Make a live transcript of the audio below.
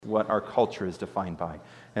what our culture is defined by.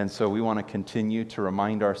 And so we want to continue to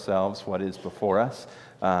remind ourselves what is before us.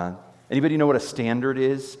 Anybody know what a standard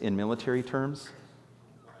is in military terms?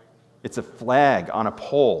 It's a flag on a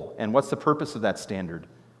pole. And what's the purpose of that standard?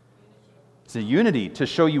 It's a unity, to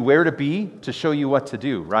show you where to be, to show you what to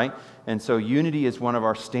do, right? And so unity is one of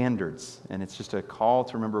our standards. And it's just a call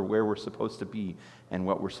to remember where we're supposed to be and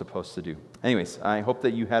what we're supposed to do. Anyways, I hope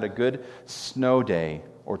that you had a good snow day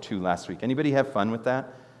or two last week. Anybody have fun with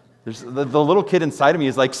that? There's the little kid inside of me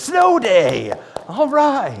is like, snow day! All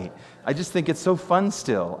right! I just think it's so fun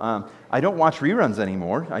still. I don't watch reruns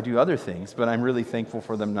anymore. I do other things, but I'm really thankful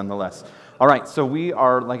for them nonetheless. All right, so we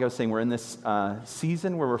are, like I was saying, we're in this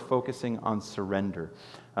season where we're focusing on surrender.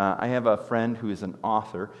 I have a friend who is an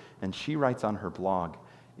author, and she writes on her blog,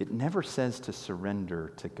 it never says to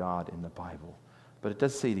surrender to God in the Bible, but it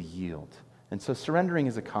does say to yield. And so surrendering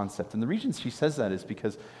is a concept. And the reason she says that is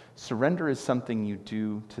because surrender is something you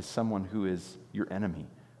do to someone who is your enemy,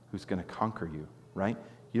 who's going to conquer you, right?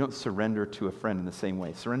 You don't surrender to a friend in the same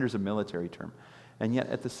way. Surrender is a military term. And yet,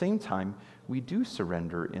 at the same time, we do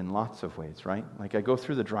surrender in lots of ways, right? Like I go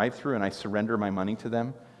through the drive-thru and I surrender my money to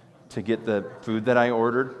them to get the food that I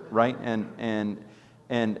ordered, right?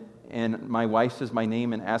 And my wife says my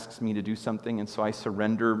name and asks me to do something, and so I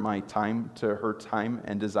surrender my time to her time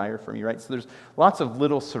and desire for me, right? So there's lots of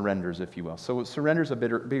little surrenders, if you will. So surrender is a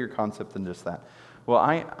bigger concept than just that. Well,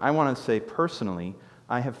 I want to say personally,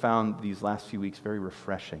 I have found these last few weeks very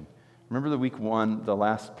refreshing. Remember the week one, the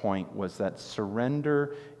last point was that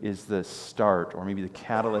surrender is the start or maybe the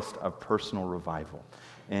catalyst of personal revival.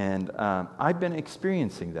 And I've been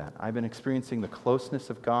experiencing that. I've been experiencing the closeness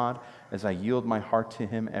of God as I yield my heart to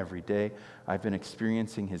Him every day. I've been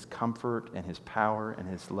experiencing His comfort and His power and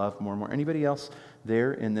His love more and more. Anybody else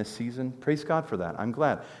there in this season? Praise God for that. I'm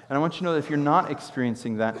glad. And I want you to know that if you're not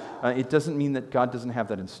experiencing that, it doesn't mean that God doesn't have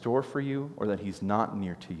that in store for you or that He's not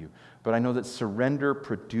near to you. But I know that surrender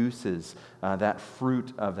produces that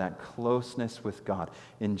fruit of that closeness with God.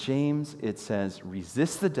 In James, it says,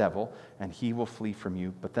 resist the devil and he will flee from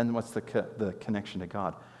you. But then what's the connection to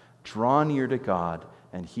God? Draw near to God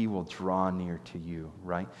and He will draw near to you,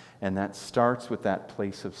 right? And that starts with that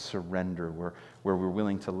place of surrender where we're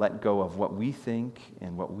willing to let go of what we think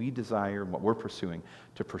and what we desire and what we're pursuing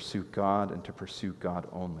to pursue God and to pursue God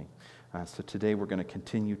only. So today we're going to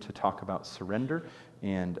continue to talk about surrender,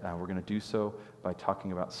 and we're going to do so by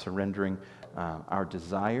talking about surrendering our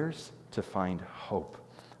desires to find hope.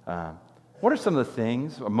 What are some of the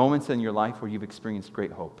things, or moments in your life where you've experienced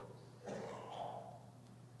great hope?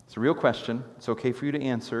 It's a real question. It's okay for you to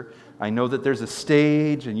answer. I know that there's a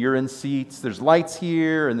stage and you're in seats. There's lights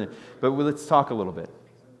here, but let's talk a little bit.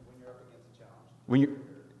 When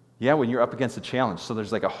you're up against a challenge. So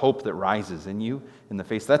there's like a hope that rises in you in the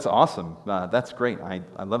face. That's awesome. That's great. I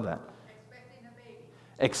love that.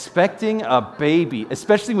 Expecting a baby,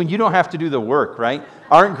 especially when you don't have to do the work, right?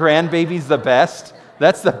 Aren't grandbabies the best?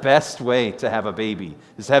 That's the best way to have a baby,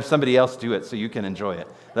 is to have somebody else do it so you can enjoy it.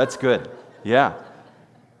 That's good. Yeah.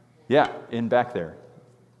 Yeah, in back there.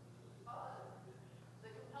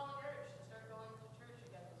 The compelling urge to start going to church again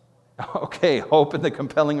this morning. Okay, hope and the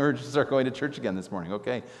compelling urge to start going to church again this morning.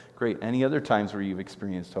 Okay, great. Any other times where you've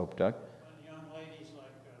experienced hope, Doug? When young ladies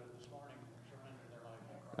like this morning surrender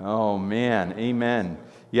their life. Oh, man. Amen.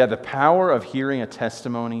 Yeah, the power of hearing a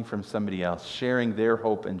testimony from somebody else, sharing their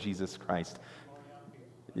hope in Jesus Christ.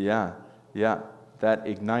 Yeah. That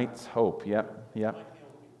ignites hope. Yep.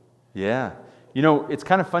 Yeah. You know, it's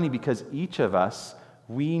kind of funny because each of us,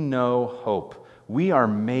 we know hope. We are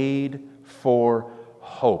made for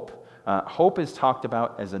hope. Hope is talked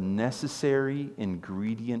about as a necessary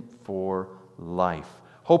ingredient for life.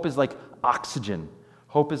 Hope is like oxygen.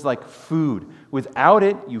 Hope is like food. Without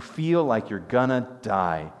it, you feel like you're gonna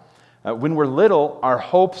die. When we're little, our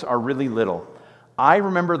hopes are really little. I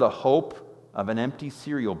remember the hope of an empty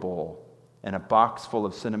cereal bowl and a box full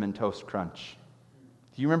of Cinnamon Toast Crunch.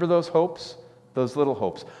 Do you remember those hopes? Those little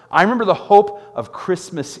hopes. I remember the hope of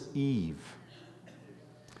Christmas Eve.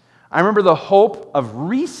 I remember the hope of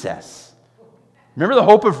recess. Remember the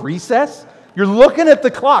hope of recess? You're looking at the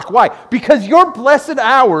clock. Why? Because your blessed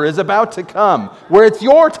hour is about to come, where it's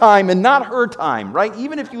your time and not her time, right?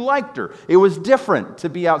 Even if you liked her, it was different to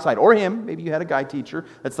be outside. Or him. Maybe you had a guy teacher.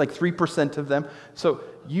 That's like 3% of them. So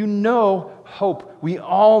you know hope. We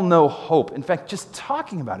all know hope. In fact, just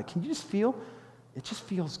talking about it, can you just feel? It just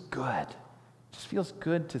feels good. It just feels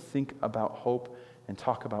good to think about hope and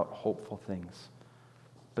talk about hopeful things.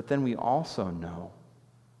 But then we also know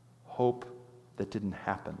hope that didn't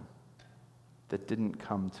happen, that didn't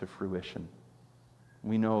come to fruition.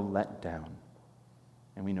 We know letdown,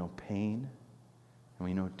 and we know pain, and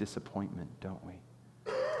we know disappointment, don't we?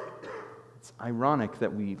 It's ironic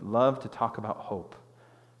that we love to talk about hope,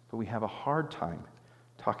 but we have a hard time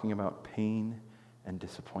talking about pain and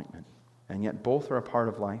disappointment. And yet both are a part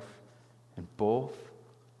of life, and both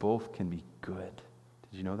can be good.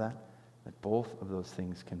 Did you know that? That both of those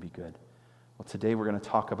things can be good. Well, today we're going to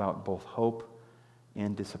talk about both hope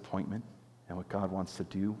and disappointment and what God wants to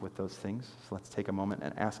do with those things. So let's take a moment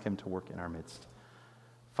and ask him to work in our midst.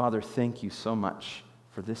 Father, thank you so much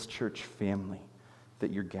for this church family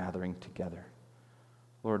that you're gathering together.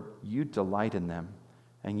 Lord, you delight in them,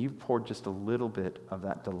 and you've poured just a little bit of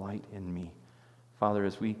that delight in me. Father,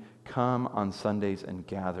 as we come on Sundays and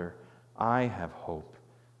gather, I have hope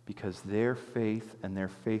because their faith and their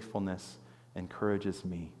faithfulness encourages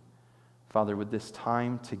me. Father, would this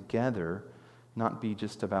time together not be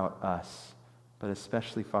just about us, but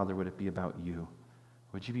especially, Father, would it be about you?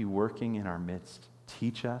 Would you be working in our midst?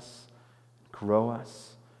 Teach us, grow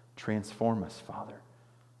us, transform us, Father.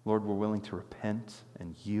 Lord, we're willing to repent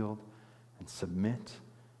and yield and submit.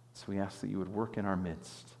 So we ask that you would work in our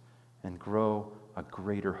midst and grow a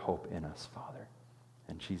greater hope in us, Father.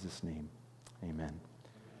 In Jesus' name, amen.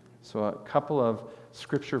 So a couple of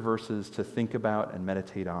scripture verses to think about and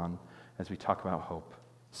meditate on as we talk about hope.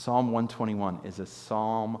 Psalm 121 is a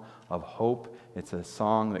psalm of hope. It's a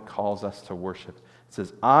song that calls us to worship. It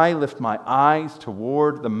says, I lift my eyes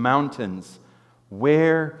toward the mountains.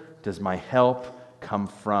 Where does my help come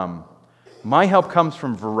from? My help comes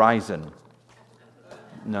from Verizon.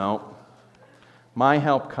 No. My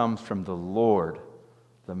help comes from the Lord,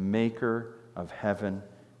 the maker of heaven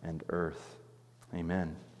and earth.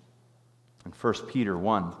 Amen. In 1 Peter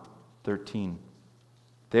 1:13,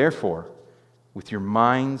 therefore, with your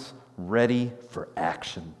minds ready for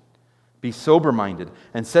action, be sober-minded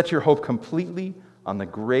and set your hope completely on the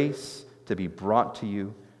grace to be brought to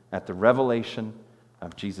you at the revelation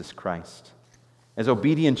of Jesus Christ. As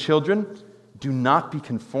obedient children, do not be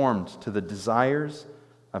conformed to the desires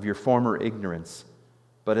of your former ignorance,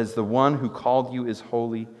 but as the one who called you is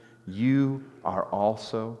holy, you are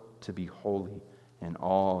also to be holy in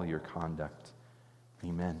all your conduct.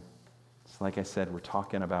 Amen. So like I said, we're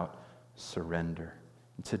talking about surrender.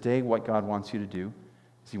 And today, what God wants you to do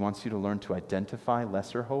is he wants you to learn to identify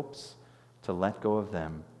lesser hopes, to let go of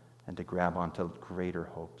them, and to grab onto greater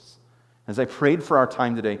hopes. As I prayed for our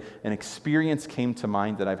time today, an experience came to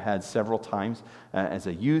mind that I've had several times as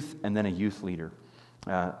a youth and then a youth leader.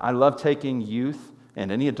 I love taking youth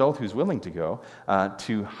and any adult who's willing to go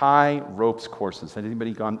to high ropes courses. Has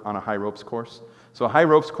anybody gone on a high ropes course? So a high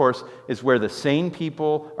ropes course is where the sane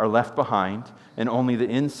people are left behind and only the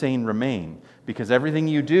insane remain, because everything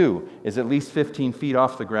you do is at least 15 feet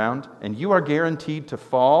off the ground, and you are guaranteed to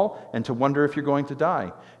fall and to wonder if you're going to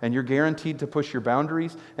die. And you're guaranteed to push your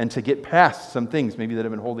boundaries and to get past some things maybe that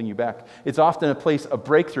have been holding you back. It's often a place of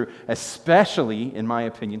breakthrough, especially, in my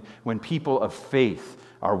opinion, when people of faith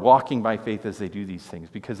are walking by faith as they do these things,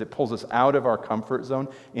 because it pulls us out of our comfort zone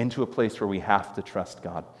into a place where we have to trust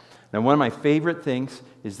God. Now, one of my favorite things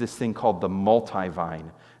is this thing called the multivine.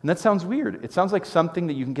 And that sounds weird. It sounds like something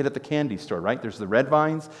that you can get at the candy store, right? There's the red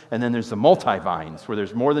vines, and then there's the multivines, where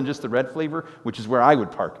there's more than just the red flavor, which is where I would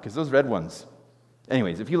park, because those red ones.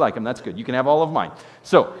 Anyways, if you like them, that's good. You can have all of mine.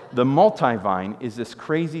 So, the multivine is this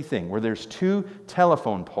crazy thing where there's two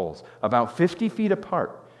telephone poles about 50 feet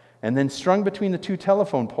apart. And then strung between the two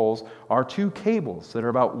telephone poles are two cables that are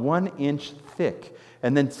about 1 inch thick.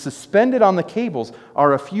 And then suspended on the cables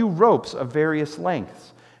are a few ropes of various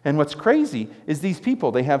lengths. And what's crazy is these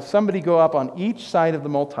people, they have somebody go up on each side of the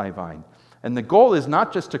multivine. And the goal is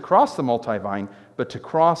not just to cross the multivine, but to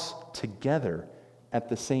cross together at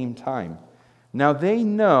the same time. Now, they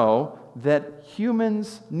know that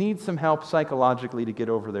humans need some help psychologically to get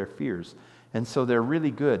over their fears. And so they're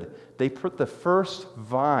really good. They put the first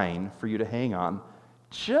vine for you to hang on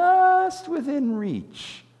just within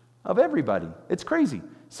reach of everybody. It's crazy.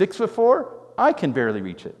 6'4", I can barely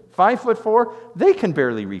reach it. 5'4", they can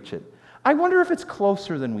barely reach it. I wonder if it's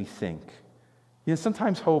closer than we think. You know,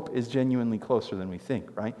 sometimes hope is genuinely closer than we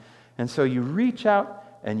think, right? And so you reach out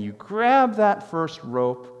and you grab that first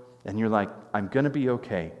rope and you're like, I'm going to be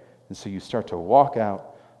okay. And so you start to walk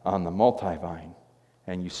out on the multivine.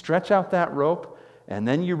 And you stretch out that rope, and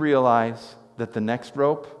then you realize that the next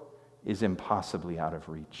rope is impossibly out of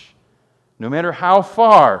reach. No matter how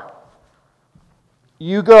far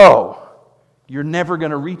you go, you're never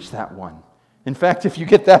going to reach that one. In fact, if you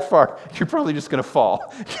get that far, you're probably just going to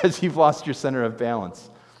fall because you've lost your center of balance.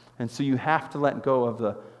 And so you have to let go of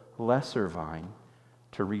the lesser vine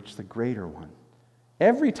to reach the greater one.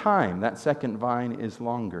 Every time that second vine is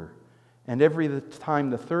longer, and every time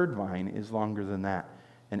the third vine is longer than that.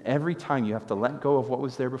 And every time you have to let go of what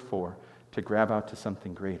was there before to grab out to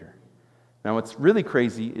something greater. Now, what's really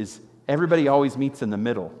crazy is everybody always meets in the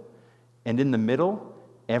middle. And in the middle,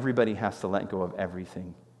 everybody has to let go of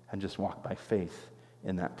everything and just walk by faith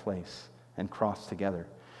in that place and cross together.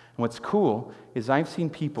 And what's cool is I've seen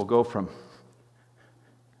people go from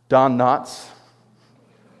Don Knotts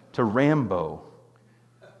to Rambo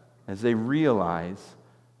as they realize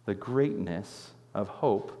the greatness of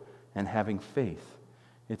hope and having faith.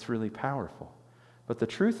 It's really powerful. But the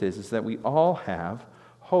truth is that we all have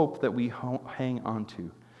hope that we hang on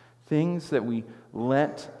to. Things that we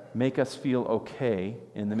let make us feel okay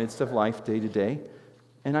in the midst of life day to day.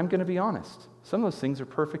 And I'm going to be honest, some of those things are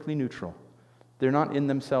perfectly neutral. They're not in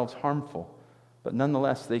themselves harmful, but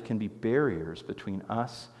nonetheless they can be barriers between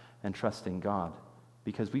us and trusting God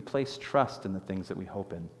because we place trust in the things that we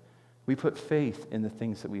hope in. We put faith in the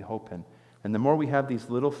things that we hope in. And the more we have these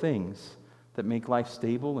little things that make life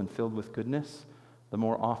stable and filled with goodness, the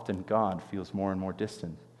more often God feels more and more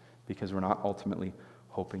distant because we're not ultimately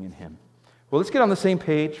hoping in Him. Well, let's get on the same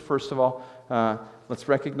page. First of all, let's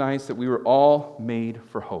recognize that we were all made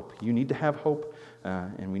for hope. You need to have hope,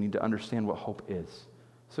 and we need to understand what hope is.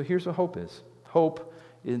 So here's what hope is. Hope,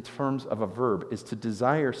 in terms of a verb, is to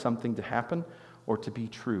desire something to happen or to be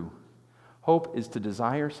true. Hope is to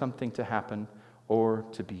desire something to happen or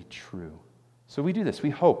to be true. So we do this. We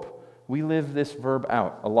hope. We live this verb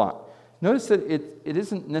out a lot. Notice that it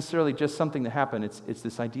isn't necessarily just something to happen. It's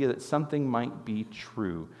this idea that something might be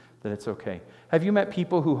true, that it's okay. Have you met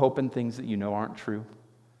people who hope in things that you know aren't true?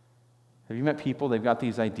 Have you met people, they've got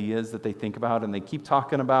these ideas that they think about and they keep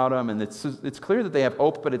talking about them, and it's clear that they have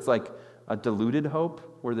hope, but it's like a diluted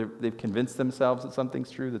hope where they've convinced themselves that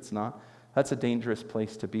something's true that's not. That's a dangerous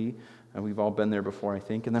place to be, and we've all been there before, I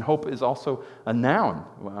think. And then hope is also a noun,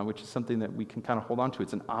 which is something that we can kind of hold on to.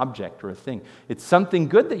 It's an object or a thing. It's something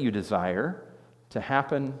good that you desire to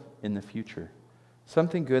happen in the future.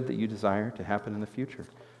 Something good that you desire to happen in the future.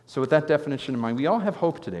 So with that definition in mind, we all have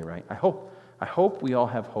hope today, right? I hope we all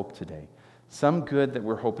have hope today. Some good that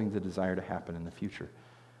we're hoping to desire to happen in the future.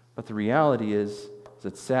 But the reality is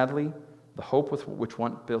that sadly, the hope with which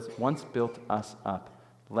once built us up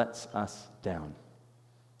lets us down.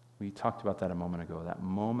 We talked about that a moment ago, that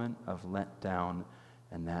moment of letdown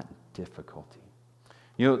and that difficulty.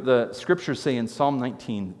 You know, the scriptures say in Psalm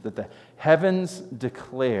 19 that the heavens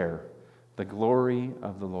declare the glory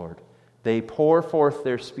of the Lord. They pour forth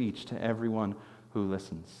their speech to everyone who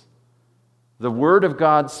listens. The Word of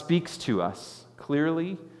God speaks to us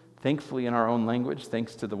clearly, thankfully in our own language,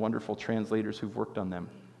 thanks to the wonderful translators who've worked on them.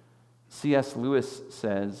 C.S. Lewis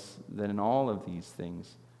says that in all of these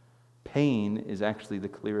things, pain is actually the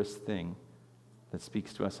clearest thing that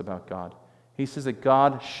speaks to us about God. He says that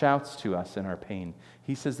God shouts to us in our pain.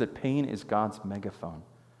 He says that pain is God's megaphone.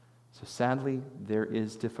 So sadly, there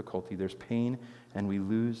is difficulty, there's pain, and we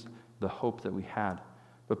lose the hope that we had.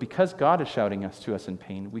 But because God is shouting to us in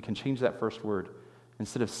pain, we can change that first word.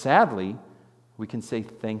 Instead of sadly, we can say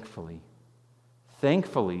thankfully.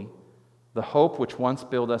 Thankfully, the hope which once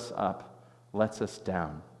built us up lets us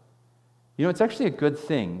down. You know, it's actually a good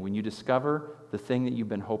thing when you discover the thing that you've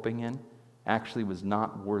been hoping in actually was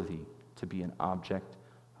not worthy to be an object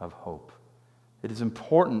of hope. It is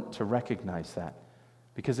important to recognize that,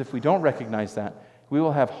 because if we don't recognize that, we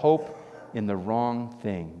will have hope in the wrong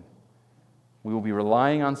thing. We will be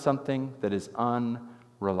relying on something that is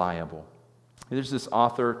unreliable. There's this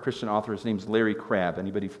author, Christian author, his name's Larry Crabb.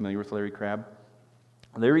 Anybody familiar with Larry Crabb?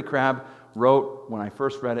 Larry Crabb wrote, when I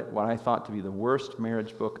first read it, what I thought to be the worst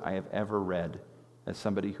marriage book I have ever read as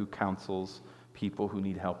somebody who counsels people who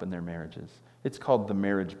need help in their marriages. It's called The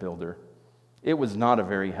Marriage Builder. It was not a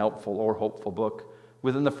very helpful or hopeful book.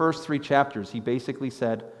 Within the first 3 chapters, he basically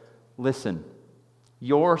said, listen,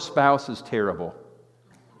 your spouse is terrible.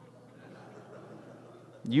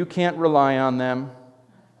 You can't rely on them.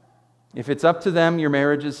 If it's up to them, your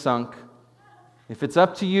marriage is sunk. If it's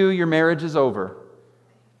up to you, your marriage is over.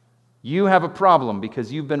 You have a problem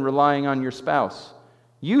because you've been relying on your spouse.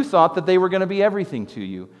 You thought that they were going to be everything to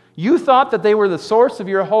you. You thought that they were the source of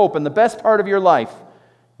your hope and the best part of your life.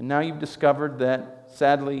 And now you've discovered that,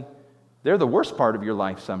 sadly, they're the worst part of your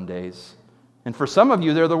life some days. And for some of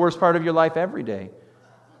you, they're the worst part of your life every day.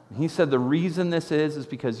 And he said the reason this is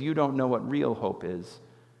because you don't know what real hope is.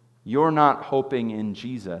 You're not hoping in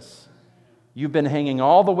Jesus. You've been hanging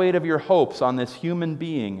all the weight of your hopes on this human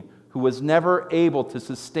being who was never able to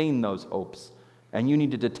sustain those hopes. And you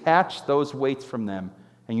need to detach those weights from them,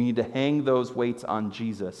 and you need to hang those weights on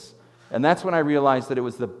Jesus. And that's when I realized that it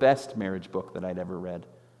was the best marriage book that I'd ever read.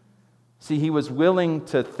 See, he was willing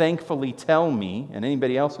to thankfully tell me, and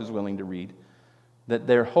anybody else who's willing to read, that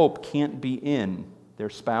their hope can't be in their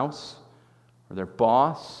spouse or their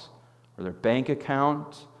boss or their bank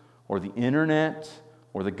account or the internet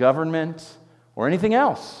or the government or anything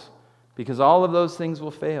else, because all of those things will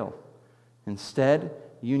fail. Instead,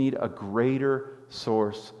 you need a greater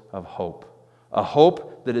source of hope, a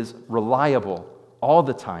hope that is reliable all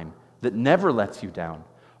the time, that never lets you down,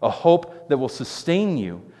 a hope that will sustain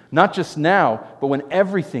you, not just now, but when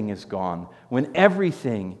everything is gone, when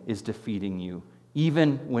everything is defeating you,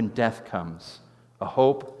 even when death comes, a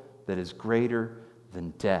hope that is greater than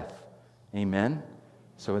death. Amen?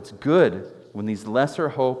 So it's good when these lesser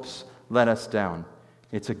hopes let us down.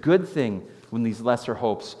 It's a good thing when these lesser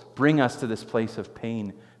hopes bring us to this place of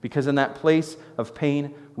pain, because in that place of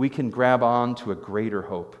pain, we can grab on to a greater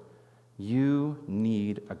hope. You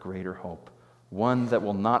need a greater hope, one that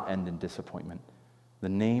will not end in disappointment. The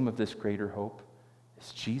name of this greater hope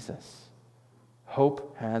is Jesus.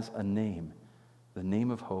 Hope has a name. The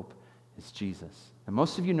name of hope is Jesus. And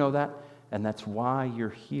most of you know that, and that's why you're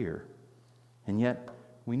here. And yet,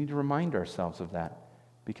 we need to remind ourselves of that,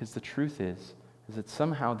 because the truth is that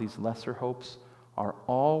somehow these lesser hopes are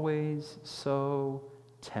always so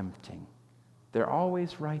tempting. They're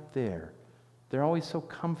always right there. They're always so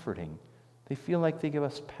comforting. They feel like they give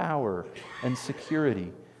us power and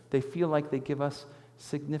security. They feel like they give us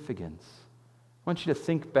significance. I want you to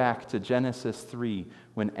think back to Genesis 3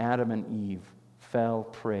 when Adam and Eve fell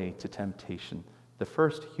prey to temptation. The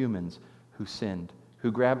first humans who sinned,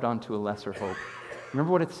 who grabbed onto a lesser hope.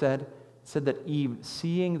 Remember what it said? It said that Eve,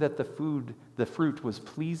 seeing that the fruit was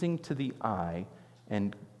pleasing to the eye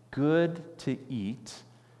and good to eat,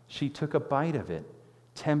 she took a bite of it.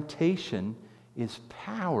 Temptation is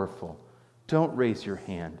powerful. Don't raise your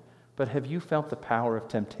hand, but have you felt the power of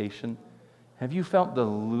temptation? Have you felt the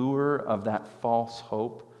lure of that false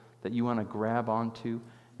hope that you want to grab onto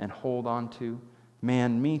and hold onto?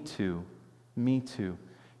 Man, me too. Me too.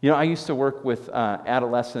 You know, I used to work with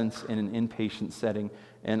adolescents in an inpatient setting,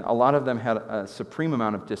 and a lot of them had a supreme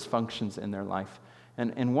amount of dysfunctions in their life.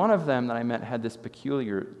 And one of them that I met had this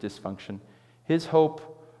peculiar dysfunction. His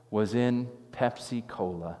hope was in Pepsi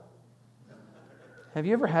Cola. Have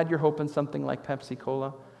you ever had your hope in something like Pepsi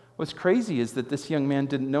Cola? What's crazy is that this young man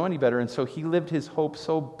didn't know any better, and so he lived his hope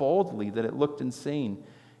so boldly that it looked insane.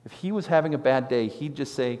 If he was having a bad day, he'd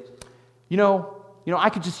just say, you know, I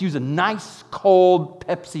could just use a nice cold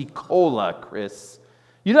Pepsi Cola, Chris.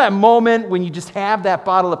 You know that moment when you just have that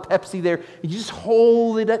bottle of Pepsi there, and you just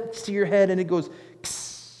hold it up to your head and it goes,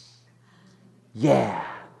 Kss. Yeah,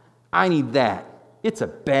 I need that. It's a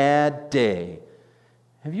bad day.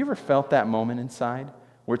 Have you ever felt that moment inside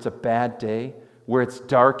where it's a bad day, where it's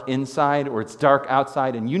dark inside or it's dark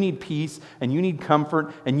outside, and you need peace and you need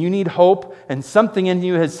comfort and you need hope, and something in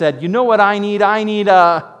you has said, you know what I need? I need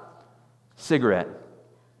a cigarette,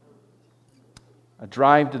 a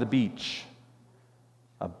drive to the beach,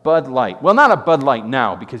 a Bud Light. Well, not a Bud Light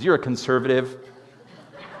now, because you're a conservative.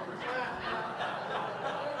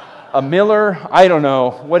 A Miller, I don't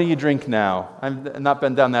know. What do you drink now? I've not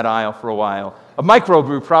been down that aisle for a while. A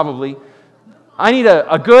microbrew, probably. I need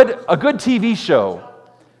a good TV show,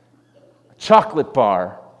 a chocolate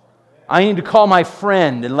bar. I need to call my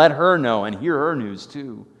friend and let her know and hear her news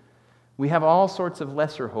too. We have all sorts of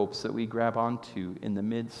lesser hopes that we grab onto in the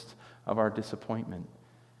midst of our disappointment.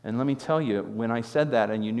 And let me tell you, when I said that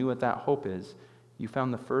and you knew what that hope is, you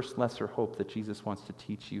found the first lesser hope that Jesus wants to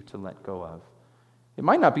teach you to let go of. It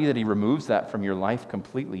might not be that he removes that from your life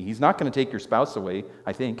completely. He's not going to take your spouse away,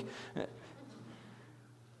 I think.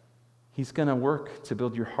 He's going to work to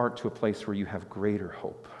build your heart to a place where you have greater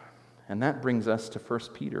hope. And that brings us to 1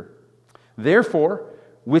 Peter. Therefore,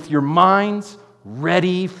 with your minds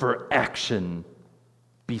ready for action,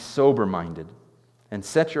 be sober-minded, and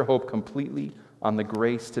set your hope completely on the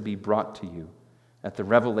grace to be brought to you at the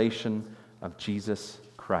revelation of Jesus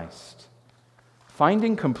Christ.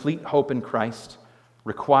 Finding complete hope in Christ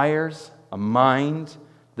requires a mind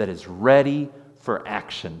that is ready for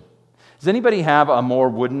action. Does anybody have a more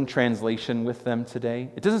wooden translation with them today?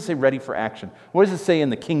 It doesn't say ready for action. What does it say in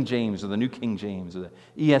the King James or the New King James or the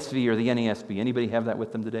ESV or the NASB? Anybody have that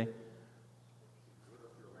with them today?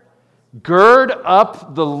 Gird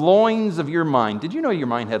up the loins of your mind. Did you know your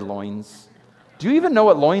mind had loins? Do you even know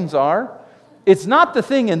what loins are? It's not the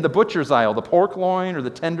thing in the butcher's aisle, the pork loin or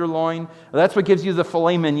the tenderloin. That's what gives you the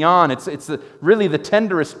filet mignon. It's really the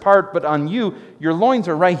tenderest part, but on you, your loins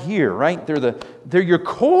are right here, right? They're your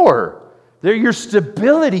core. They're your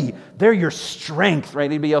stability. They're your strength, right?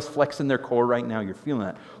 Anybody else flexing their core right now? You're feeling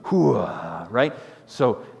that. Hooah, right?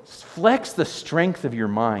 So flex the strength of your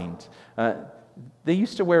mind. They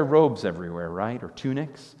used to wear robes everywhere, right? Or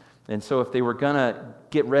tunics. And so if they were going to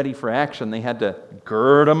get ready for action, they had to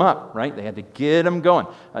gird them up, right? They had to get them going.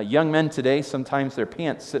 Young men today, sometimes their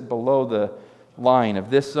pants sit below the line of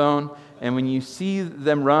this zone. And when you see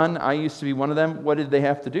them run, I used to be one of them, what did they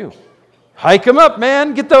have to do? Hike them up,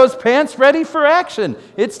 man. Get those pants ready for action.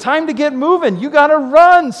 It's time to get moving. You got to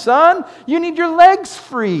run, son. You need your legs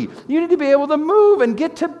free. You need to be able to move and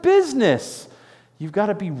get to business. You've got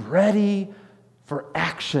to be ready for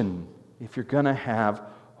action if you're going to have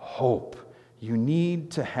hope. You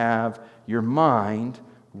need to have your mind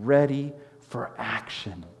ready for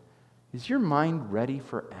action. Is your mind ready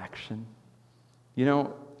for action? You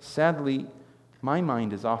know, sadly, my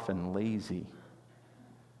mind is often lazy.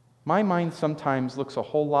 My mind sometimes looks a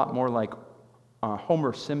whole lot more like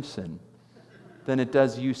Homer Simpson than it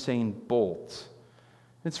does Usain Bolt.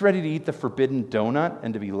 It's ready to eat the forbidden donut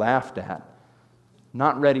and to be laughed at,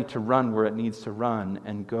 not ready to run where it needs to run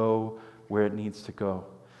and go where it needs to go.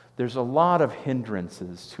 There's a lot of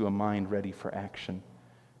hindrances to a mind ready for action.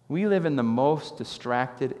 We live in the most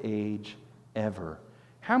distracted age ever.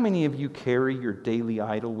 How many of you carry your daily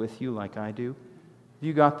idol with you like I do?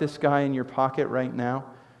 You got this guy in your pocket right now?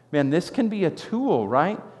 Man, this can be a tool,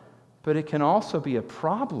 right? But it can also be a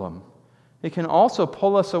problem. It can also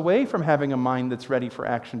pull us away from having a mind that's ready for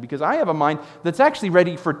action, because I have a mind that's actually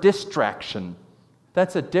ready for distraction.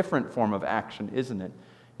 That's a different form of action, isn't it?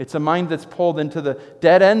 It's a mind that's pulled into the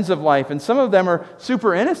dead ends of life, and some of them are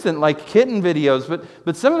super innocent, like kitten videos,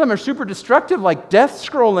 but some of them are super destructive, like death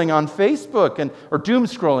scrolling on Facebook, or doom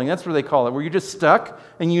scrolling, that's what they call it, where you're just stuck,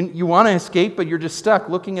 and you want to escape, but you're just stuck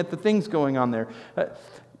looking at the things going on there.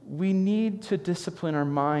 We need to discipline our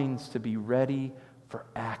minds to be ready for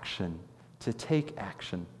action, to take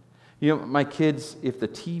action. You know, my kids, if the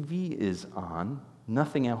TV is on,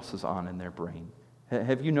 nothing else is on in their brain.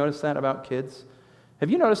 Have you noticed that about kids? Have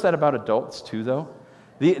you noticed that about adults too, though?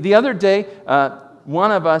 The other day,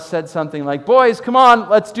 one of us said something like, "Boys, come on,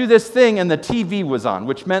 let's do this thing," and the TV was on,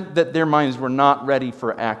 which meant that their minds were not ready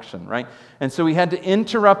for action, right? And so we had to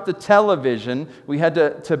interrupt the television. We had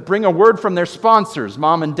to bring a word from their sponsors,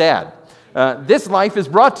 Mom and Dad. This life is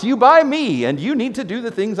brought to you by me, and you need to do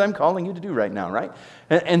the things I'm calling you to do right now, right?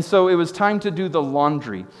 And so it was time to do the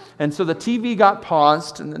laundry. And so the TV got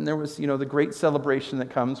paused, and then there was, the great celebration that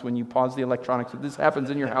comes when you pause the electronics. This happens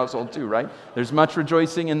in your household too, right? There's much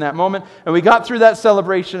rejoicing in that moment. And we got through that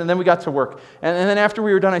celebration, and then we got to work. And then after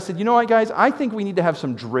we were done, I said, you know what, guys? I think we need to have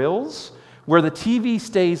some drills where the TV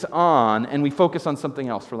stays on, and we focus on something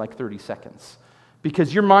else for like 30 seconds.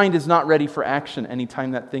 Because your mind is not ready for action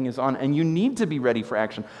anytime that thing is on, and you need to be ready for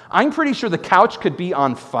action. I'm pretty sure the couch could be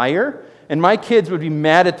on fire, and my kids would be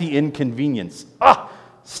mad at the inconvenience.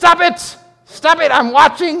 Stop it! Stop it! I'm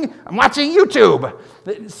watching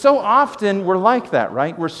YouTube. So often we're like that,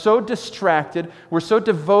 right? We're so distracted, we're so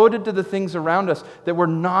devoted to the things around us that we're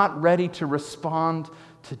not ready to respond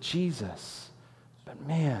to Jesus. But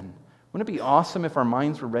man, wouldn't it be awesome if our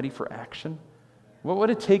minds were ready for action? What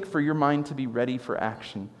would it take for your mind to be ready for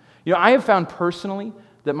action? I have found personally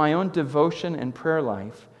that my own devotion and prayer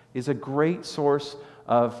life is a great source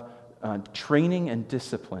of training and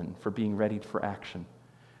discipline for being ready for action.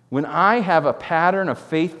 When I have a pattern of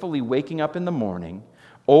faithfully waking up in the morning,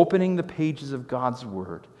 opening the pages of God's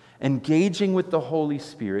Word, engaging with the Holy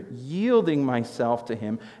Spirit, yielding myself to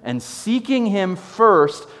Him, and seeking Him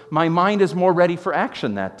first, my mind is more ready for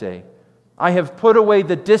action that day. I have put away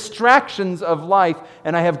the distractions of life,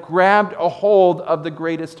 and I have grabbed a hold of the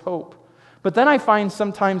greatest hope. But then I find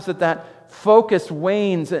sometimes that focus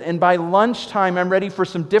wanes, and by lunchtime I'm ready for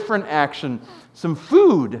some different action, some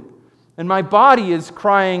food, and my body is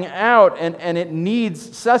crying out, and it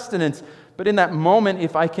needs sustenance. But in that moment,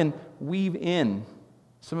 if I can weave in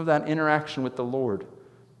some of that interaction with the Lord,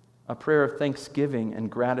 a prayer of thanksgiving and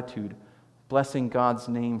gratitude, blessing God's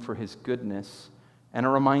name for His goodness, and a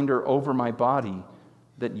reminder over my body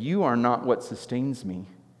that you are not what sustains me.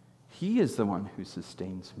 He is the one who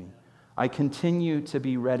sustains me. I continue to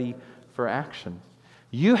be ready for action.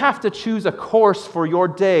 You have to choose a course for your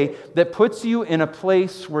day that puts you in a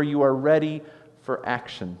place where you are ready for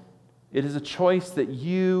action. It is a choice that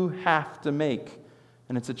you have to make,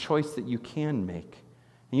 and it's a choice that you can make.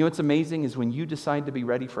 And what's amazing is when you decide to be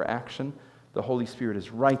ready for action, the Holy Spirit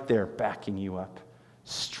is right there backing you up,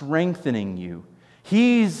 strengthening you.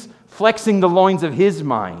 He's flexing the loins of His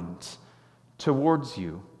mind towards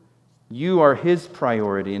you. You are His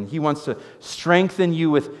priority, and He wants to strengthen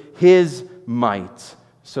you with His might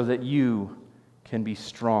so that you can be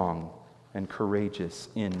strong and courageous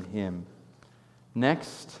in Him.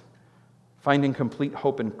 Next, finding complete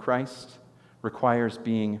hope in Christ requires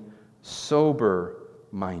being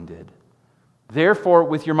sober-minded. Therefore,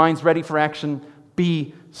 with your minds ready for action,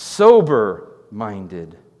 be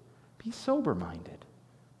sober-minded. Be sober-minded.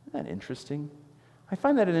 Isn't that interesting? I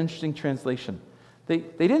find that an interesting translation. They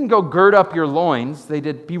didn't go gird up your loins. They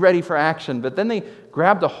did be ready for action. But then they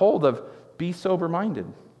grabbed a hold of be sober-minded.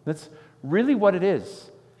 That's really what it is.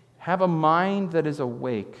 Have a mind that is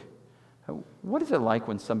awake. What is it like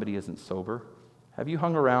when somebody isn't sober? Have you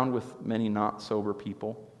hung around with many not sober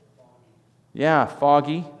people? Yeah,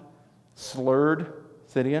 foggy, slurred.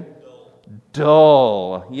 Say it again.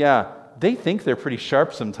 Dull. Yeah, they think they're pretty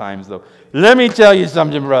sharp sometimes, though. Let me tell you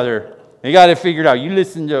something, brother. You got it figured out. You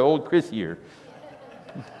listen to old Chris here.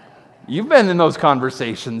 You've been in those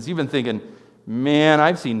conversations. You've been thinking, man,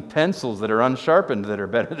 I've seen pencils that are unsharpened that are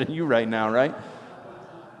better than you right now, right?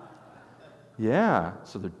 Yeah,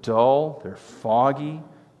 so they're dull, they're foggy,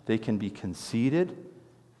 they can be conceited,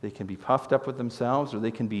 they can be puffed up with themselves, or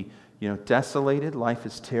they can be, desolated. Life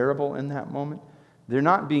is terrible in that moment. They're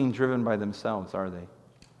not being driven by themselves, are they?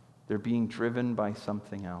 They're being driven by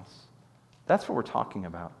something else. That's what we're talking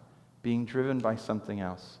about, being driven by something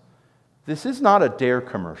else. This is not a Dare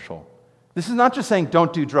commercial. This is not just saying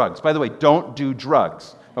don't do drugs. By the way, don't do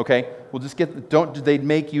drugs, okay? We'll just they'd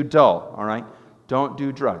make you dull, all right? Don't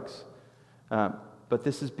do drugs. But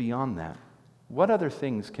this is beyond that. What other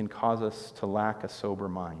things can cause us to lack a sober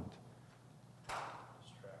mind?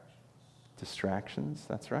 Distractions,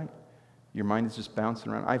 that's right. Your mind is just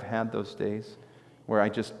bouncing around. I've had those days where I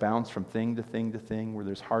just bounce from thing to thing to thing, where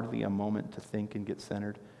there's hardly a moment to think and get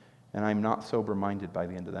centered, and I'm not sober-minded by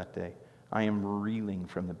the end of that day. I am reeling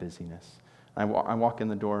from the busyness. I walk in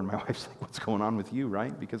the door, and my wife's like, what's going on with you,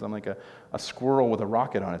 right? Because I'm like a squirrel with a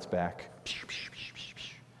rocket on its back.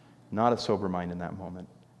 Not a sober mind in that moment.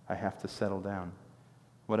 I have to settle down.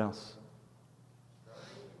 What else?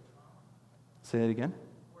 Say that again.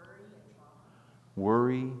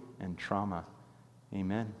 Worry and trauma.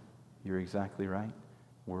 Amen. You're exactly right.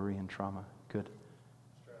 Worry and trauma. Good.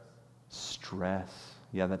 Stress.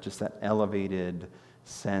 Yeah, that elevated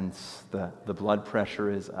sense. The blood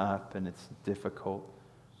pressure is up and it's difficult.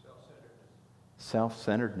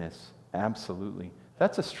 Self-centeredness. Absolutely.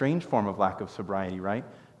 That's a strange form of lack of sobriety, right?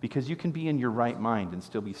 Because you can be in your right mind and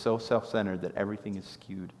still be so self-centered that everything is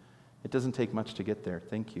skewed. It doesn't take much to get there.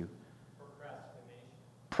 Thank you.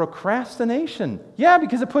 Procrastination. Yeah,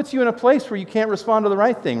 because it puts you in a place where you can't respond to the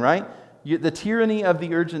right thing, right? The tyranny of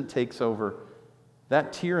the urgent takes over.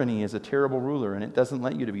 That tyranny is a terrible ruler, and it doesn't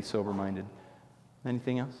let you to be sober-minded.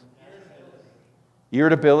 Anything else?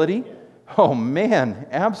 Irritability? Oh, man,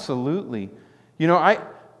 absolutely. I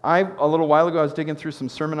a little while ago, I was digging through some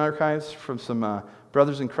sermon archives from some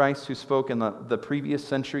brothers in Christ who spoke in the previous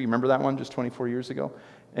century. You remember that one, just 24 years ago?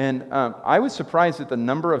 And I was surprised at the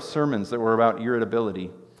number of sermons that were about irritability.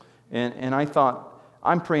 And I thought,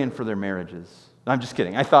 I'm praying for their marriages. No, I'm just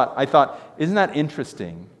kidding. I thought, isn't that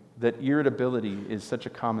interesting that irritability is such a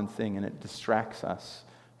common thing and it distracts us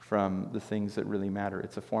from the things that really matter?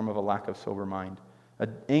 It's a form of a lack of sober mind.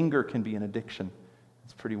 Anger can be an addiction.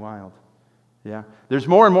 It's pretty wild. Yeah. There's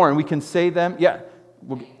more and more, and we can say them. Yeah.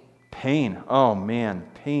 Pain. Oh, man.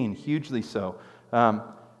 Pain, hugely so. I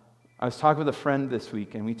was talking with a friend this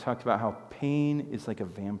week, and we talked about how pain is like a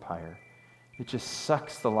vampire. It just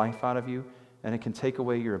sucks the life out of you, and it can take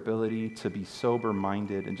away your ability to be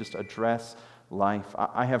sober-minded and just address life.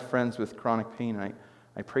 I have friends with chronic pain, and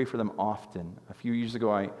I pray for them often. A few years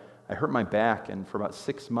ago, I hurt my back, and for about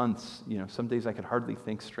 6 months, some days I could hardly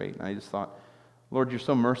think straight, and I just thought, Lord, you're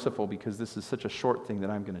so merciful because this is such a short thing that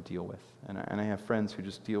I'm going to deal with. And I have friends who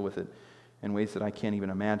just deal with it in ways that I can't even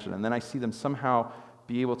imagine. And then I see them somehow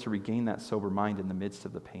be able to regain that sober mind in the midst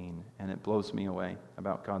of the pain, and it blows me away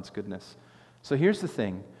about God's goodness. So here's the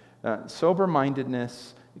thing.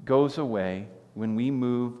 Sober-mindedness goes away when we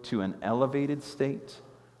move to an elevated state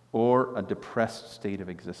or a depressed state of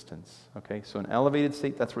existence. Okay, so an elevated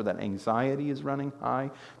state, that's where that anxiety is running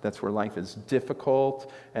high. That's where life is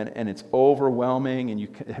difficult and it's overwhelming.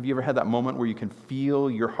 And have you ever had that moment where you can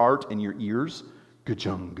feel your heart and your ears?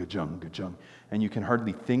 Ga-jung, ga-jung, ga-jung. And you can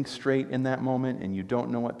hardly think straight in that moment, and you don't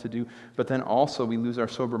know what to do. But then also we lose our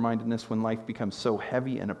sober-mindedness when life becomes so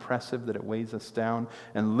heavy and oppressive that it weighs us down.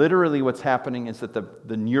 And literally what's happening is that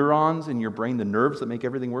the neurons in your brain, the nerves that make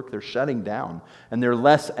everything work, they're shutting down, and they're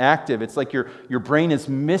less active. It's like your brain is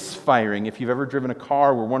misfiring. If you've ever driven a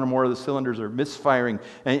car where one or more of the cylinders are misfiring,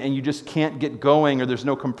 and you just can't get going, or there's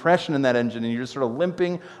no compression in that engine, and you're just sort of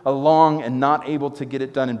limping along and not able to get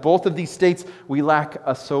it done. In both of these states, we lack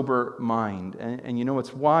a sober mind. And you know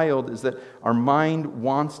what's wild is that our mind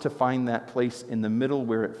wants to find that place in the middle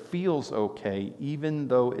where it feels okay, even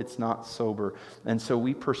though it's not sober. And so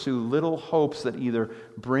we pursue little hopes that either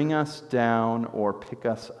bring us down or pick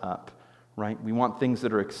us up, right? We want things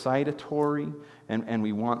that are excitatory, and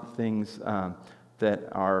we want things that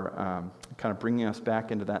are kind of bringing us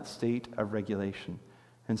back into that state of regulation.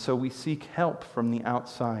 And so we seek help from the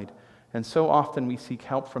outside. And so often we seek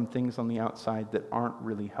help from things on the outside that aren't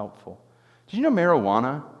really helpful. Did you know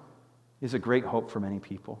marijuana is a great hope for many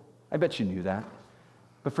people? I bet you knew that.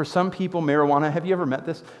 But for some people, marijuana, have you ever met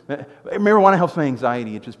this? Marijuana helps my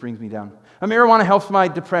anxiety, it just brings me down. Marijuana helps my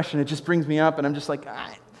depression, it just brings me up, and I'm just like,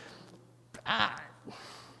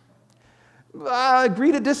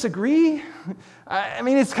 agree to disagree. I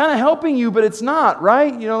mean, it's kind of helping you, but it's not,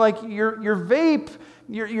 right? You know, like your vape,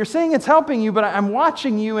 you're saying it's helping you, but I'm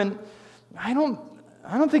watching you, and I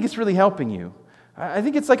don't think it's really helping you. I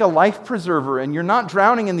think it's like a life preserver, and you're not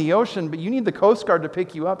drowning in the ocean, but you need the Coast Guard to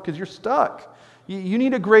pick you up because you're stuck. You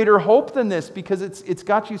need a greater hope than this because it's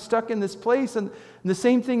got you stuck in this place. And the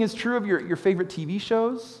same thing is true of your favorite TV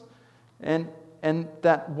shows and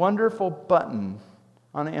that wonderful button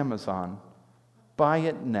on Amazon. Buy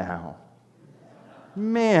it now.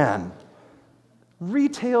 Man,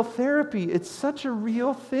 retail therapy, it's such a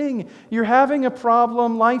real thing. You're having a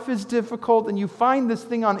problem, life is difficult, and you find this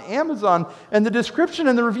thing on Amazon, and the description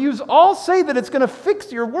and the reviews all say that it's going to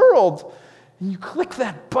fix your world. And you click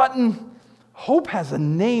that button. Hope has a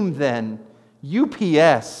name then.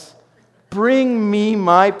 UPS. Bring me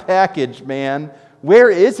my package, man.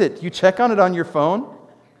 Where is it? You check on it on your phone?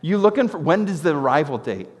 You looking for, when is the arrival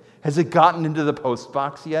date? Has it gotten into the post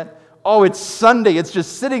box yet? Oh, it's Sunday. It's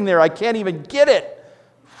just sitting there. I can't even get it.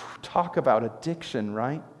 Talk about addiction,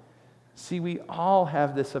 right? See, we all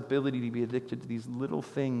have this ability to be addicted to these little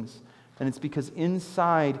things. And it's because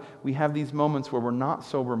inside we have these moments where we're not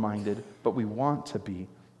sober-minded, but we want to be.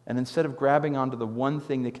 And instead of grabbing onto the one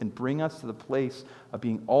thing that can bring us to the place of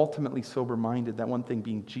being ultimately sober-minded, that one thing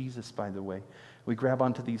being Jesus, by the way, we grab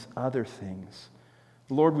onto these other things.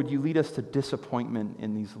 Lord, would you lead us to disappointment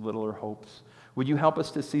in these littler hopes? Would you help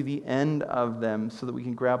us to see the end of them so that we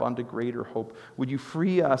can grab onto greater hope? Would you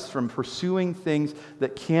free us from pursuing things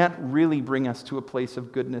that can't really bring us to a place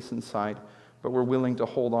of goodness inside, but we're willing to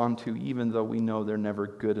hold on to even though we know they're never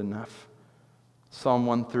good enough? Psalm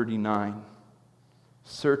 139.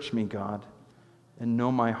 Search me, God, and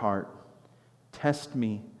know my heart. Test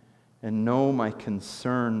me and know my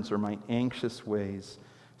concerns or my anxious ways.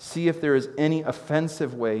 See if there is any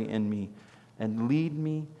offensive way in me, and lead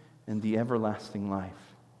me in the everlasting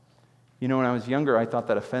life. You know, when I was younger, I thought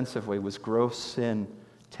that offensive way was gross sin.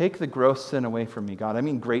 Take the gross sin away from me, God. I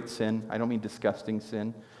mean great sin. I don't mean disgusting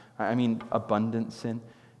sin. I mean abundant sin.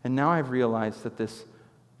 And now I've realized that this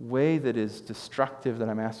way that is destructive that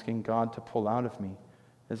I'm asking God to pull out of me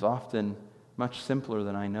is often much simpler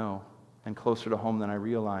than I know and closer to home than I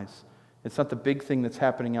realize. It's not the big thing that's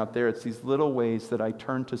happening out there. It's these little ways that I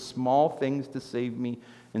turn to small things to save me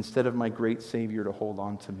instead of my great Savior to hold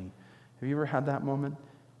on to me. Have you ever had that moment?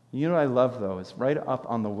 You know what I love, though, is right up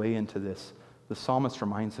on the way into this, the psalmist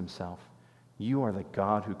reminds himself, you are the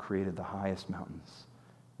God who created the highest mountains.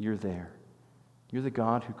 You're there. You're the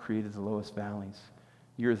God who created the lowest valleys.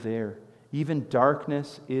 You're there. Even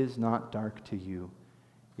darkness is not dark to you.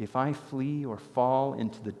 If I flee or fall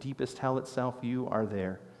into the deepest hell itself, you are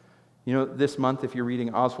there. You know, this month, if you're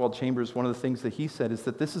reading Oswald Chambers, one of the things that he said is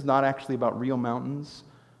that this is not actually about real mountains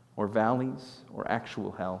or valleys or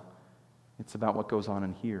actual hell. It's about what goes on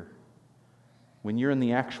in here. When you're in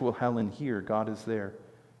the actual hell in here, God is there.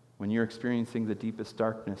 When you're experiencing the deepest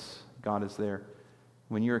darkness, God is there.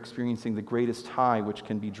 When you're experiencing the greatest high, which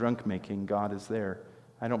can be drunk making, God is there.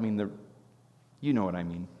 I don't mean you know what I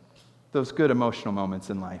mean. Those good emotional moments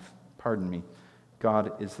in life, pardon me.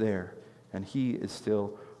 God is there, and He is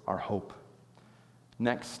still our hope.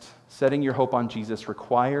 Next, setting your hope on Jesus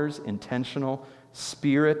requires intentional,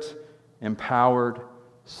 Spirit-empowered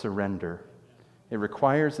surrender. It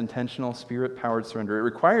requires intentional, Spirit-powered surrender. It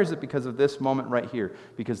requires it because of this moment right here,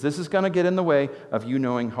 because this is going to get in the way of you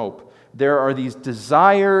knowing hope. There are these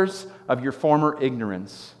desires of your former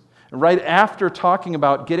ignorance. Right after talking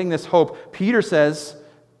about getting this hope, Peter says,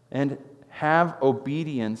 and have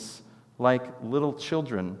obedience like little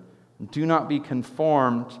children. Do not be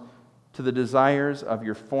conformed to the desires of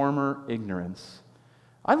your former ignorance.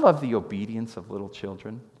 I love the obedience of little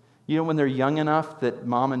children. You know, when they're young enough that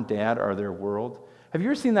mom and dad are their world. Have you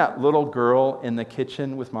ever seen that little girl in the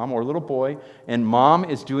kitchen with mom, or a little boy, and mom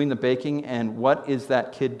is doing the baking, and what is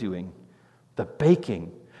that kid doing? The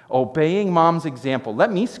baking. obeying mom's example.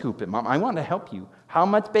 Let me scoop it, Mom. I want to help you. How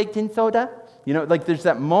much baking soda? You know, like there's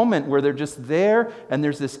that moment where they're just there and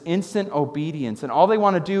there's this instant obedience. And all they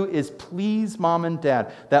want to do is please mom and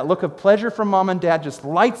dad. That look of pleasure from mom and dad just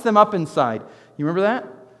lights them up inside. You remember that?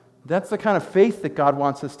 That's the kind of faith that God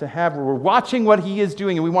wants us to have, where we're watching what He is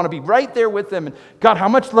doing and we want to be right there with them. And God, how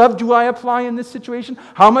much love do I apply in this situation?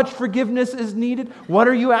 How much forgiveness is needed? What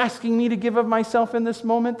are you asking me to give of myself in this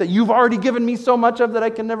moment that you've already given me so much of that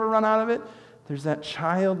I can never run out of it? There's that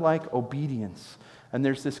childlike obedience. And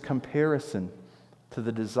there's this comparison to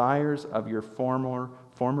the desires of your former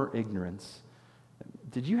ignorance.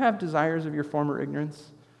 Did you have desires of your former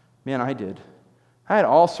ignorance? Man, I did. I had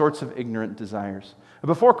all sorts of ignorant desires.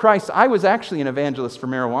 Before Christ, I was actually an evangelist for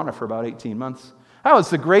marijuana for about 18 months. That was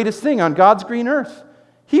the greatest thing on God's green earth.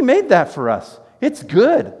 He made that for us. It's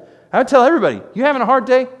good. I would tell everybody, you having a hard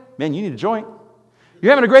day? Man, you need a joint. You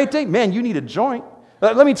having a great day? Man, you need a joint.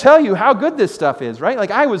 Let me tell you how good this stuff is, right? Like,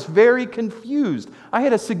 I was very confused. I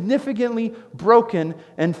had a significantly broken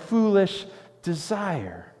and foolish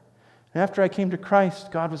desire. And after I came to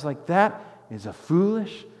Christ, God was like, that is a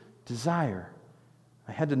foolish desire.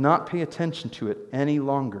 I had to not pay attention to it any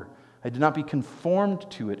longer. I did not be conformed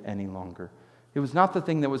to it any longer. It was not the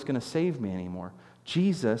thing that was going to save me anymore.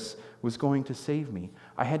 Jesus was going to save me.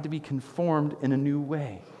 I had to be conformed in a new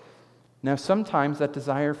way. Now, sometimes that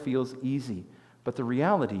desire feels easy. But the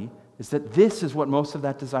reality is that this is what most of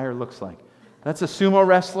that desire looks like. That's a sumo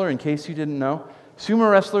wrestler, in case you didn't know.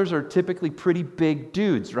 Sumo wrestlers are typically pretty big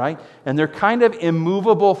dudes, right? And they're kind of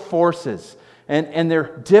immovable forces. And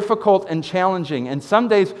they're difficult and challenging. And some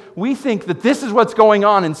days we think that this is what's going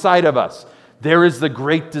on inside of us. There is the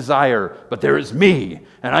great desire, but there is me,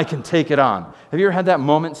 and I can take it on. Have you ever had that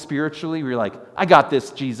moment spiritually where you're like, I got this,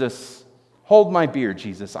 Jesus. Hold my beer,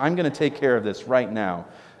 Jesus. I'm going to take care of this right now.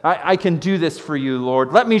 I can do this for you,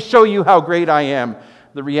 Lord. Let me show you how great I am.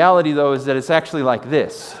 The reality, though, is that it's actually like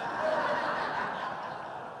this.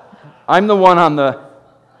 I'm the one on the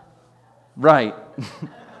right.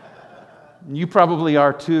 You probably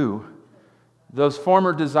are too. Those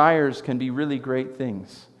former desires can be really great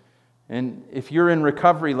things. And if you're in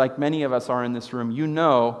recovery, like many of us are in this room, you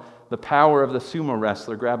know the power of the sumo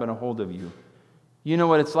wrestler grabbing a hold of you. You know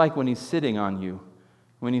what it's like when he's sitting on you,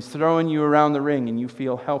 when he's throwing you around the ring and you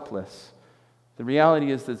feel helpless. The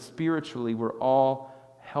reality is that spiritually we're all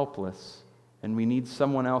helpless and we need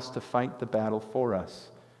someone else to fight the battle for us.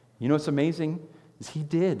 You know what's amazing is He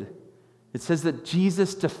did. It says that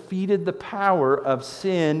Jesus defeated the power of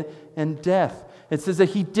sin and death. It says that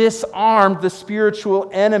He disarmed the spiritual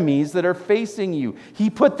enemies that are facing you. He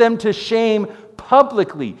put them to shame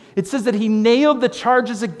publicly. It says that He nailed the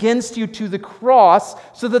charges against you to the cross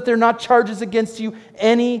so that they're not charges against you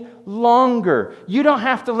any longer. You don't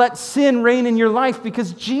have to let sin reign in your life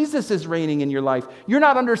because Jesus is reigning in your life. You're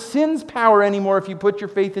not under sin's power anymore if you put your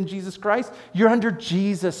faith in Jesus Christ. You're under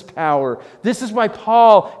Jesus' power. This is why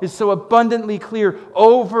Paul is so abundantly clear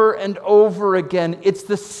over and over again. It's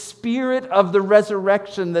the Spirit of the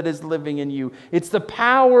resurrection that is living in you. It's the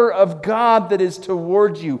power of God that is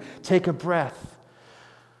towards you. Take a breath.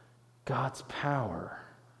 God's power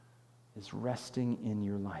is resting in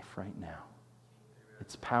your life right now.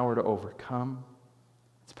 It's power to overcome.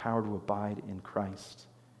 It's power to abide in Christ.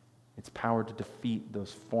 It's power to defeat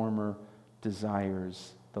those former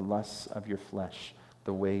desires, the lusts of your flesh,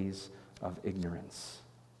 the ways of ignorance.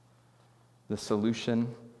 The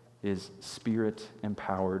solution is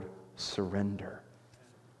Spirit-empowered surrender.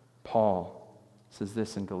 Paul says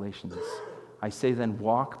this in Galatians, I say then,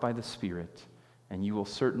 walk by the Spirit, and you will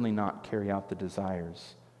certainly not carry out the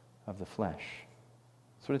desires of the flesh.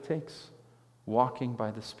 That's what it takes. Walking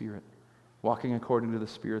by the Spirit. Walking according to the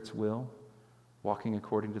Spirit's will. Walking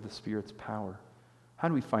according to the Spirit's power. How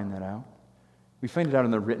do we find that out? We find it out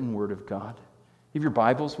in the written Word of God. You have your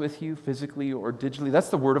Bibles with you, physically or digitally. That's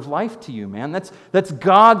the word of life to you, man. That's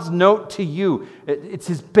God's note to you. It's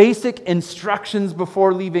His basic instructions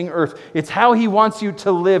before leaving earth. It's how He wants you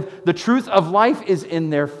to live. The truth of life is in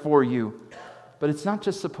there for you. But it's not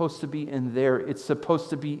just supposed to be in there. It's supposed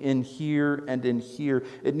to be in here and in here.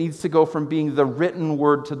 It needs to go from being the written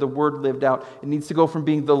word to the word lived out. It needs to go from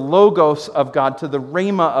being the logos of God to the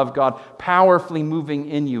rhema of God, powerfully moving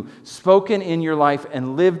in you, spoken in your life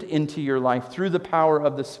and lived into your life through the power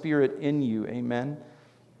of the Spirit in you. Amen?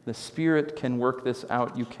 The Spirit can work this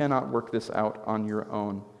out. You cannot work this out on your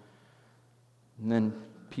own. And then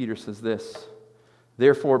Peter says this,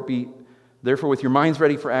 Therefore, with your minds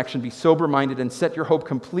ready for action, be sober-minded and set your hope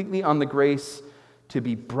completely on the grace to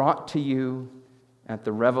be brought to you at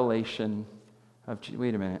the revelation of Jesus.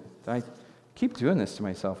 Wait a minute. Keep doing this to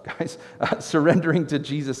myself, guys. Surrendering to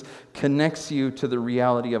Jesus connects you to the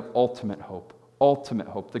reality of ultimate hope,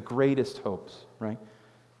 the greatest hopes, right?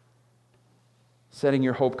 Setting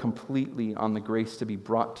your hope completely on the grace to be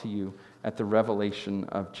brought to you at the revelation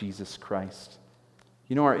of Jesus Christ.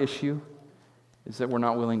 You know, our issue is that we're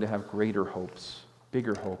not willing to have greater hopes,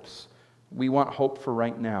 bigger hopes. We want hope for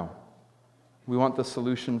right now. We want the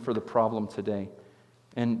solution for the problem today.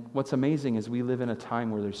 And what's amazing is we live in a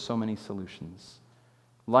time where there's so many solutions.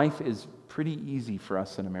 Life is pretty easy for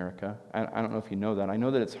us in America. I don't know if you know that. I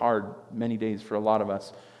know that it's hard many days for a lot of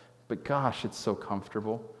us, but gosh, it's so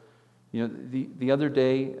comfortable. You know, the other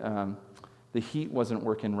day, the heat wasn't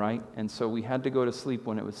working right, and so we had to go to sleep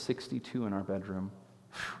when it was 62 in our bedroom.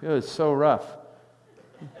 It was so rough.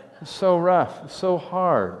 So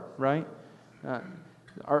hard, right?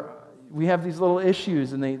 We have these little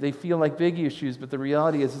issues, and they feel like big issues, but the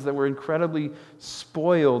reality is that we're incredibly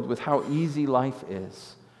spoiled with how easy life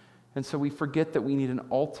is. And so we forget that we need an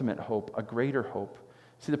ultimate hope, a greater hope.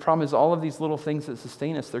 See, the problem is all of these little things that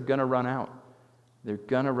sustain us, they're going to run out. They're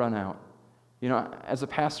going to run out. You know, as a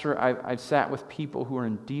pastor, I've sat with people who are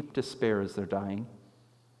in deep despair as they're dying.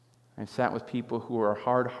 I've sat with people who are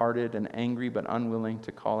hard-hearted and angry but unwilling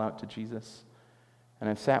to call out to Jesus. And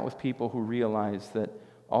I've sat with people who realize that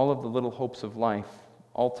all of the little hopes of life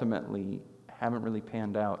ultimately haven't really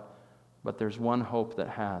panned out, but there's one hope that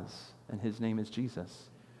has, and his name is Jesus.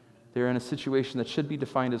 They're in a situation that should be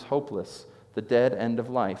defined as hopeless, the dead end of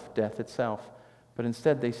life, death itself. But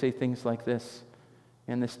instead they say things like this,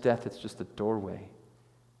 and this death is just a doorway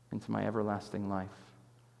into my everlasting life.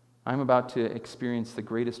 I'm about to experience the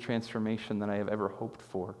greatest transformation that I have ever hoped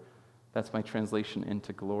for. That's my translation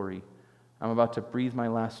into glory. I'm about to breathe my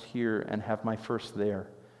last here and have my first there.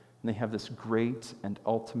 And they have this great and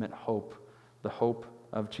ultimate hope, the hope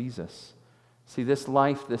of Jesus. See, this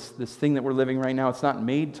life, this thing that we're living right now, it's not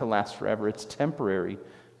made to last forever. It's temporary,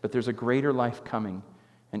 but there's a greater life coming.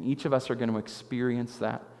 And each of us are going to experience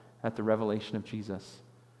that at the revelation of Jesus.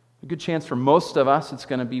 A good chance for most of us, it's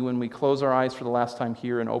going to be when we close our eyes for the last time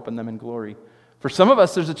here and open them in glory. For some of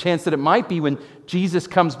us, there's a chance that it might be when Jesus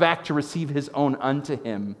comes back to receive his own unto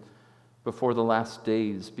him before the last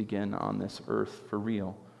days begin on this earth for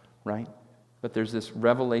real, right? But there's this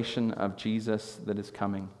revelation of Jesus that is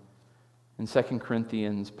coming. In 2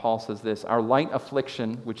 Corinthians, Paul says this, our light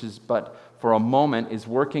affliction, which is but for a moment, is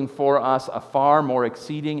working for us a far more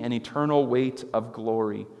exceeding and eternal weight of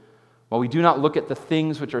glory. While we do not look at the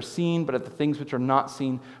things which are seen, but at the things which are not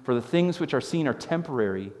seen. For the things which are seen are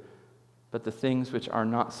temporary, but the things which are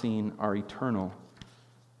not seen are eternal.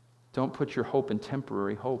 Don't put your hope in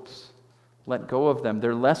temporary hopes. Let go of them.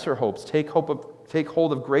 They're lesser hopes. Take hold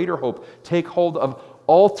of greater hope. Take hold of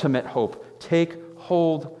ultimate hope. Take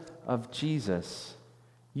hold of Jesus.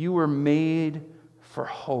 You were made for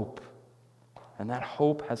hope, and that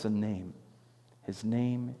hope has a name. His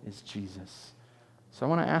name is Jesus. So I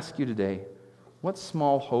want to ask you today, what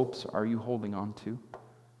small hopes are you holding on to?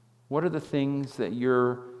 What are the things that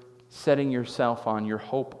you're setting yourself on, your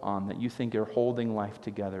hope on, that you think are holding life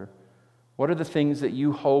together? What are the things that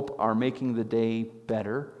you hope are making the day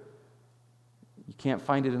better? You can't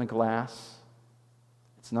find it in a glass.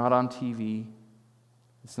 It's not on TV.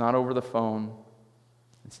 It's not over the phone.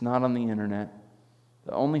 It's not on the internet.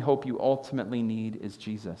 The only hope you ultimately need is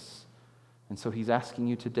Jesus. And so he's asking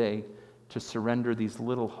you today to surrender these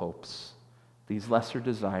little hopes, these lesser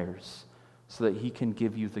desires, so that he can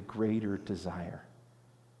give you the greater desire.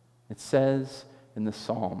 It says in the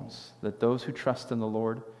Psalms that those who trust in the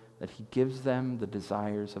Lord, that he gives them the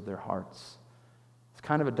desires of their hearts. It's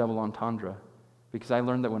kind of a double entendre, because I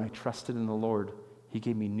learned that when I trusted in the Lord, he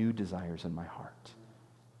gave me new desires in my heart.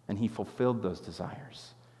 And he fulfilled those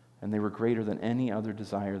desires. And they were greater than any other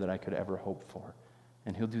desire that I could ever hope for.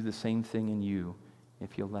 And he'll do the same thing in you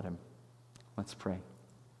if you'll let him. Let's pray.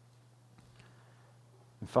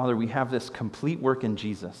 And Father, we have this complete work in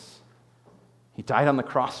Jesus. He died on the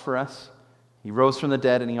cross for us. He rose from the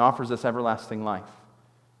dead, and he offers us everlasting life.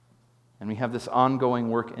 And we have this ongoing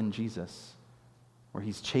work in Jesus, where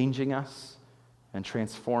he's changing us and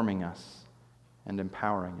transforming us and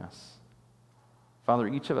empowering us. Father,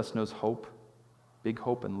 each of us knows hope, big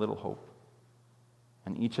hope and little hope.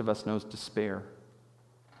 And each of us knows despair,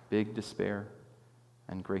 big despair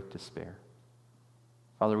and great despair.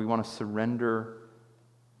 Father, we want to surrender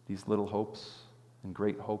these little hopes and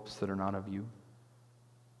great hopes that are not of you.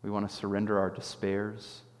 We want to surrender our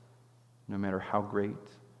despairs, no matter how great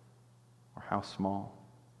or how small,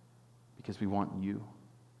 because we want you.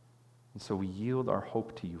 And so we yield our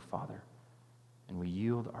hope to you, Father, and we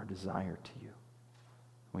yield our desire to you.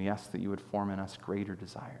 We ask that you would form in us greater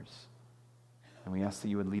desires. And we ask that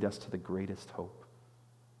you would lead us to the greatest hope,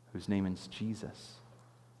 whose name is Jesus.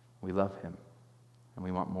 We love him, and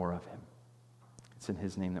we want more of him. It's in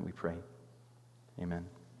his name that we pray. Amen.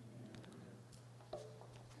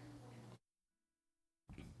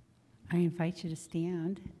 I invite you to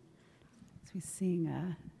stand as we sing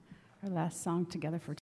our last song together for